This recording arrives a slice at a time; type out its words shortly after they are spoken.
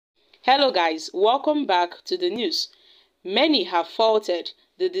Hello guys, welcome back to the news. Many have faulted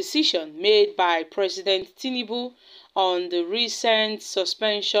the decision made by President Tinubu on the recent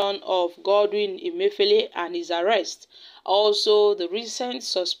suspension of Godwin Emefiele and his arrest. Also, the recent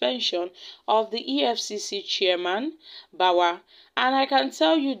suspension of the EFCC chairman, Bawa. And I can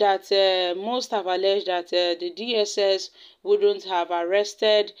tell you that most have alleged that the DSS wouldn't have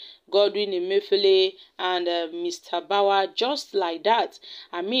arrested Godwin Emefiele and Mr. Bawa just like that.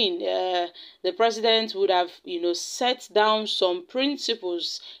 I mean, the president would have, set down some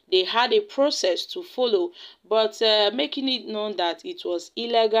principles. They had a process to follow, but making it known that it was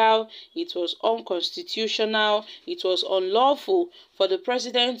illegal, it was unconstitutional, it was unlawful for the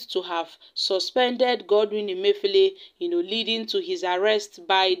president to have suspended Godwin Emefiele, leading to his arrest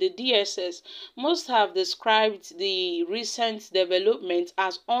by the DSS. Most have described the recent development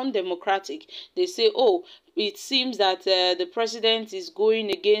as undemocratic. They say, oh, it seems that the president is going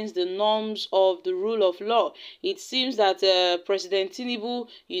against the norms of the rule of law. It seems that President Tinubu,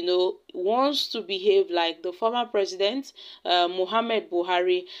 wants to behave like the former president, Muhammad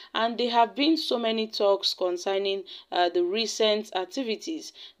Buhari. And there have been so many talks concerning the recent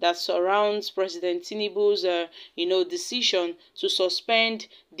activities that surrounds President Tinubu's, decision to suspend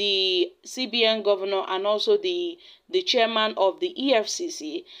the CBN governor and also the chairman of the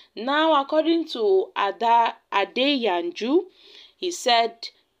EFCC. Now, according to Adeyanju, he said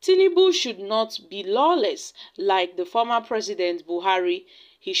Tinubu should not be lawless like the former president Buhari.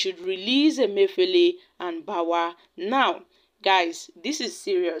 He should release Emefiele and Bawa now. Guys, this is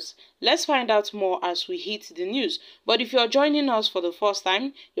serious. Let's find out more as we hit the news. But if you're joining us for the first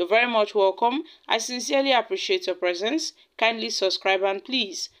time, you're very much welcome. I sincerely appreciate your presence. Kindly subscribe and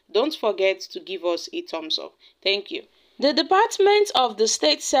please don't forget to give us a thumbs up. Thank you. The Department of the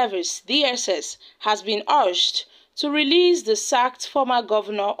State Service, DSS, has been urged to release the sacked former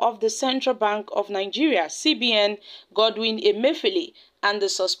governor of the Central Bank of Nigeria, CBN, Godwin Emefiele, and the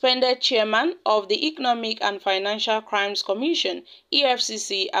suspended chairman of the Economic and Financial Crimes Commission,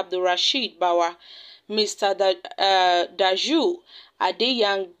 EFCC, Abdulrasheed Bawa. Mr.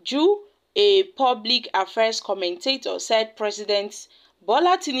 Adeyanju, a public affairs commentator, said President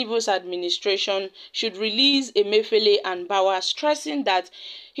Bola Tinubu's administration should release Emefiele and Bawa, stressing that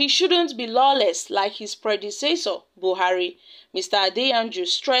he shouldn't be lawless like his predecessor, Buhari. Mr. Adeyanju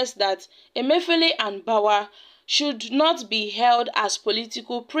stressed that Emefiele and Bawa should not be held as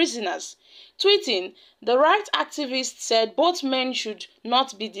political prisoners. Tweeting, the right activist said both men should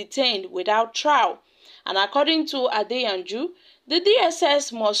not be detained without trial. And according to Adeyanju, the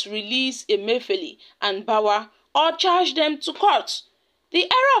DSS must release Emefiele and Bawa or charge them to court. The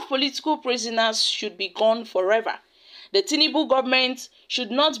era of political prisoners should be gone forever. The Tinubu government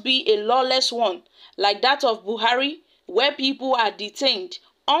should not be a lawless one like that of Buhari, where people are detained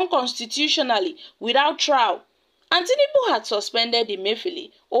unconstitutionally without trial. And Tinubu had suspended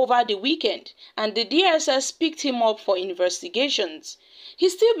Emefiele over the weekend, and the DSS picked him up for investigations.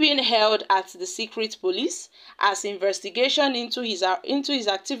 He's still being held at the secret police as investigation into his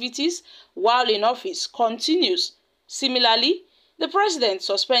activities while in office continues. Similarly, the president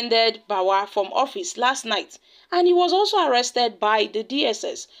suspended Bawa from office last night, and he was also arrested by the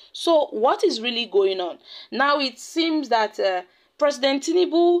DSS. So what is really going on? Now it seems that President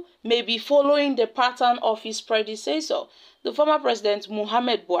Tinubu may be following the pattern of his predecessor, the former president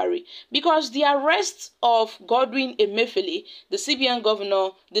Muhammad Buhari, because the arrest of Godwin Emefiele, the CBN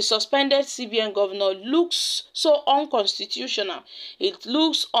governor, the suspended CBN governor, looks so unconstitutional. It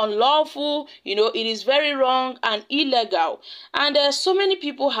looks unlawful, it is very wrong and illegal. And so many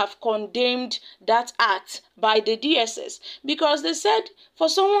people have condemned that act by the DSS because they said for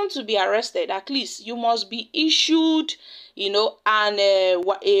someone to be arrested, at least you must be issued an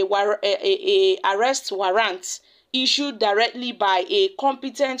arrest warrant issued directly by a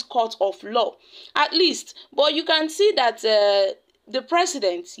competent court of law, at least. But you can see that the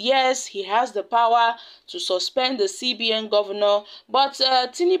president, yes, he has the power to suspend the CBN governor, but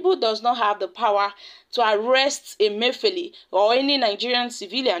Tinubu does not have the power to arrest Emefiele or any Nigerian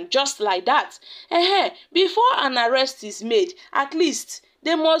civilian just like that. Before an arrest is made, at least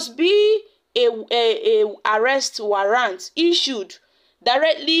there must be a arrest warrant issued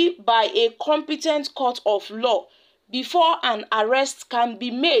directly by a competent court of law before an arrest can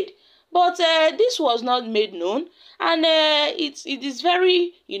be made. But this was not made known, and it is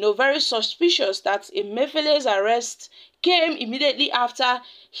very, very suspicious that Emefiele's arrest came immediately after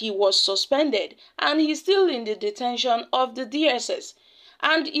he was suspended, and he's still in the detention of the DSS.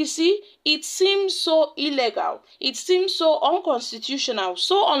 And you see, it seems so illegal, it seems so unconstitutional,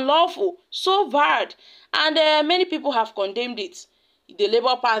 so unlawful, so bad, and many people have condemned it. the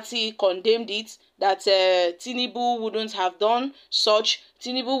Labour Party condemned it, that Tinubu wouldn't have done such.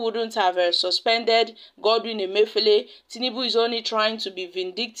 Tinubu wouldn't have suspended Godwin Emefiele. Tinubu is only trying to be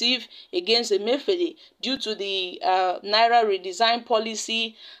vindictive against Emefiele due to the Naira redesign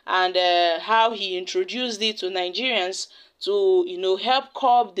policy and how he introduced it to Nigerians to, help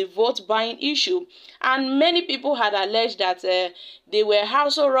curb the vote buying issue. And many people had alleged that they were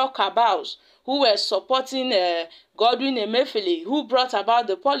household rock cabals who were supporting Godwin Emefiele, who brought about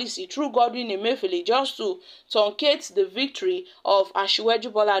the policy through Godwin Emefiele just to truncate the victory of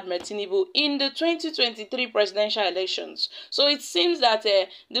Asiwaju Bola Ahmed Tinubu in the 2023 presidential elections. So it seems that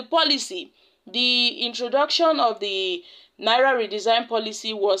the policy, the introduction of the Naira redesign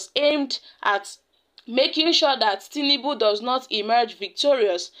policy was aimed at making sure that Tinubu does not emerge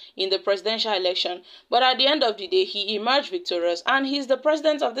victorious in the presidential election. But at the end of the day, he emerged victorious and he's the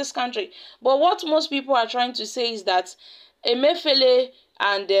president of this country. But what most people are trying to say is that Emefiele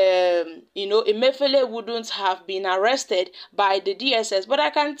and Emefiele wouldn't have been arrested by the DSS. But I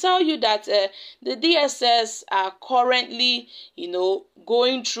can tell you that the DSS are currently,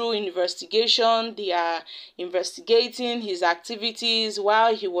 going through investigation. They are investigating his activities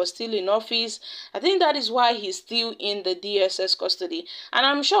while he was still in office. I think that is why he's still in the DSS custody. And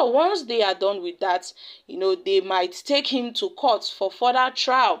I'm sure once they are done with that, they might take him to court for further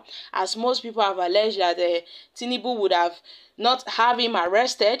trial, as most people have alleged that Tinubu would have not have him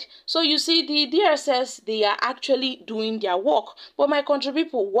arrested. So you see, the DSS, they are actually doing their work. But my country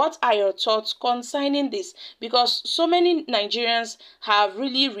people, what are your thoughts concerning this? Because so many Nigerians have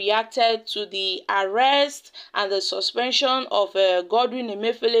really reacted to the arrest and the suspension of Godwin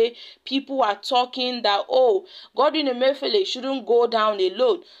Emefiele. People are talking that, oh, Godwin Emefiele shouldn't go down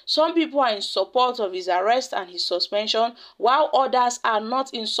alone. Some people are in support of his arrest and his suspension, while others are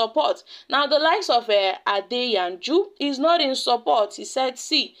not in support. Now, the likes of Adeyanju is not in support. He said,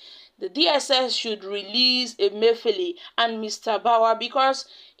 see, the DSS should release Emefiele and Mr. Bawa because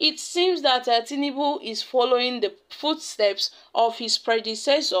it seems that Tinubu is following the footsteps of his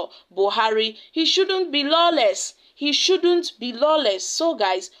predecessor, Buhari. He shouldn't be lawless. He shouldn't be lawless. So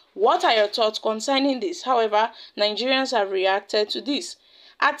guys, what are your thoughts concerning this? However, Nigerians have reacted to this.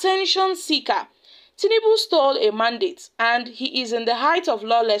 Attention seeker. Tinubu stole a mandate and he is in the height of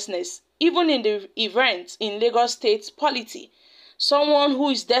lawlessness, even in the event in Lagos State polity. Someone who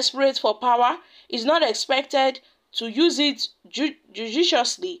is desperate for power is not expected to use it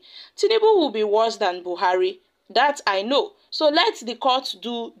judiciously. Tinubu will be worse than Buhari. That I know. So let the court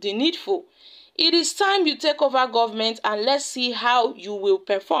do the needful. It is time you take over government and let's see how you will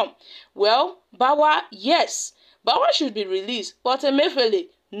perform. Well, Bawa, yes. Bawa should be released, but Emefiele,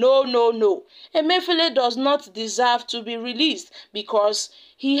 no, no, no. Emefiele does not deserve to be released because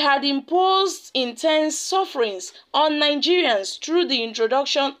he had imposed intense sufferings on Nigerians through the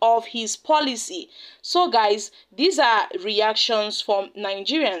introduction of his policy. So guys, these are reactions from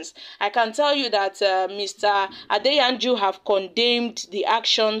Nigerians. I can tell you that Mr. Adeyanju have condemned the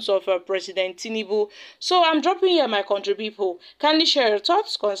actions of President Tinubu. So I'm dropping here, my country people. Kindly share your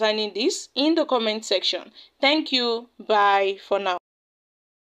thoughts concerning this in the comment section. Thank you. Bye for now.